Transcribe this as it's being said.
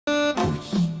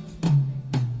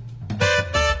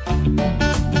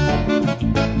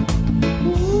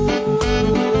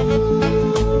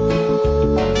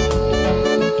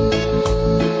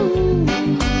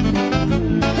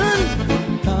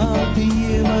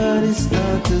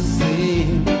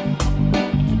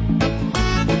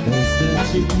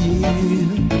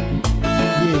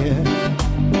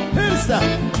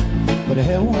But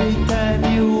every time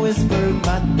you whisper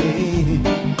my name,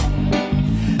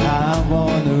 I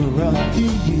wanna run to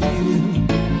you.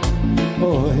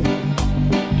 Boy,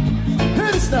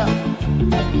 hear this now.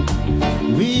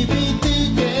 We be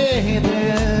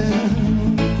together,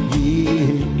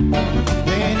 yeah.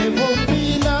 And it won't be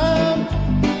long,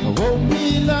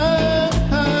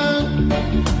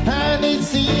 and it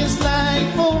seems like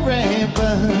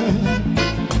forever.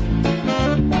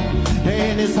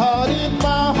 And it's hard in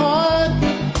my heart,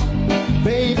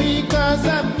 baby, 'cause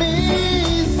I'm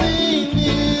missing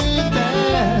you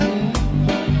now.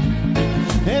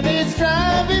 And it's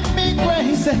driving me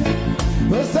crazy,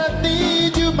 'cause I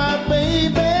need you, my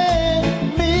baby,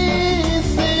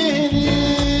 missing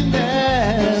you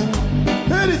now.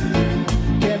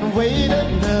 Can't wait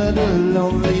another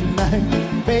lonely night,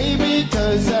 baby,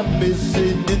 'cause I'm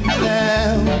missing you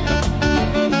now.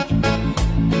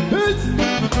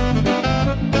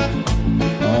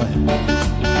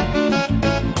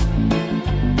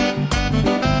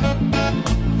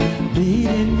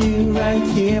 Needing you right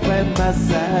here by my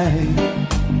side,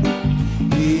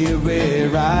 here where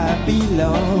I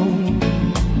belong.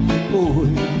 Oh,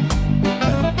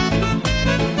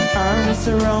 arms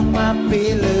around my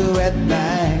pillow at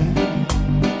night,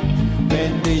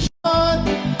 when they short,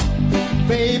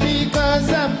 baby, 'cause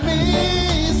I'm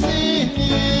missing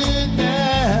you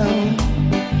now.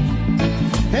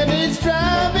 And it's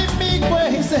driving me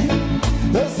crazy,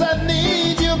 'cause I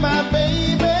need you, my baby,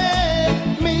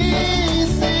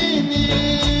 missing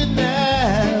you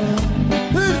now.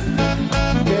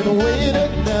 Can't wait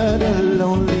another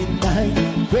lonely night,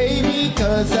 baby,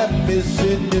 'cause I'm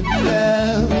missing you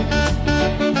now.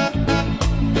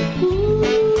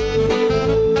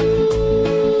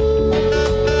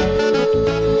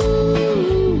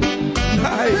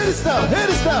 Nice. Hit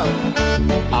it now.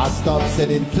 I stopped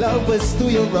sending flowers to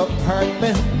your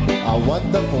apartment. I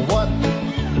wonder for what.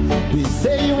 We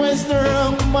say you wasn't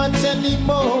wrong much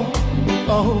anymore.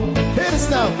 Oh, hear this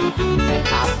now.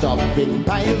 I stopped being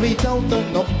by without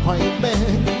an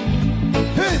appointment.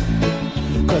 Hey,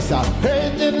 'cause I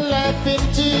heard you laughing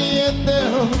to you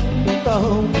though.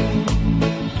 Oh,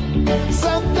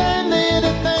 sometime late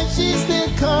at night she still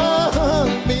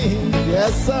called me.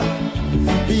 Yes, sir.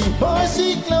 Before she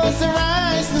closed her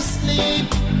eyes to sleep.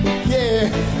 Yeah.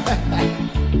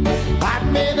 I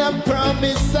made a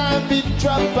promise I'd be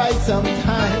dropped by some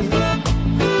time,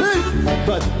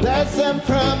 but that's a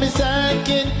promise I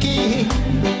can keep,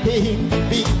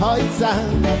 because I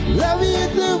love you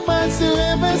too much to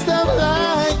ever stop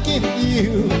liking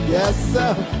you. Yes,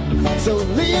 sir. So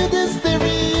leave this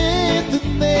stereo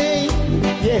today,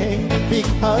 yeah,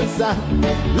 because I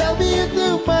love you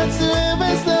too much to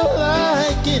ever stop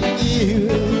liking you.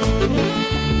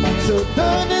 So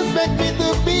don't expect me to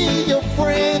be your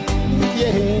friend,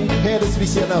 yeah. Hear this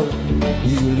piece, you know.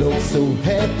 You look so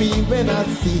happy when I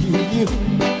see you.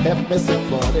 Help me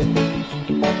somebody.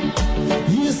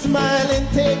 You smile and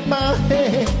take my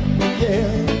hand, yeah.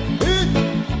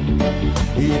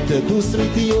 Introduce me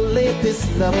to your latest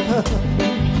lover.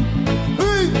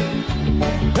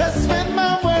 That's when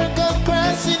my world got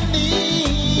crashing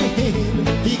in,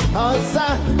 because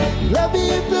I love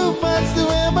you too much to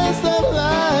ever stop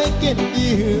liking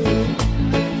you.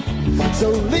 So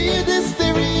leave this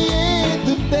stereo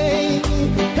today.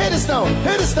 Hear this now,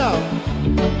 hear this now.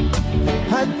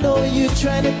 I know you're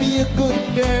trying to be a good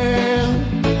girl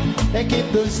and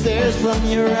keep those tears from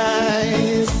your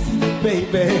eyes,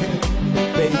 baby,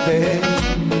 baby.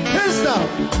 Hear this now.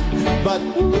 But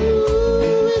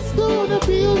ooh, it's gonna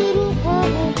be a little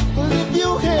hard to lift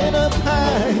your head up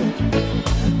high.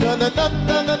 No, no, no,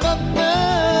 no, no, no, no.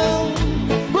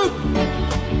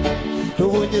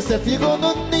 When you say you're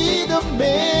gonna need a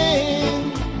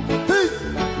man,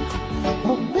 a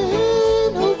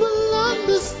man who will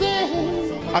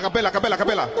understand. Acapella, acapella,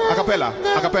 acapella, acapella,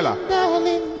 acapella.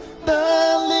 Darling,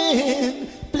 darling,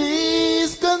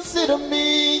 please consider me,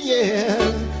 yeah.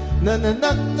 No, no,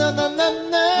 no, no, no, no,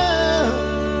 no.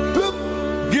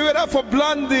 Give it up for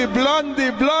Blondie,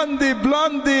 Blondie, Blondie,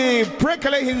 Blondie.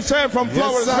 Prickly himself from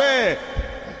Flowers Bay.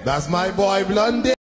 That's my boy, Blondie.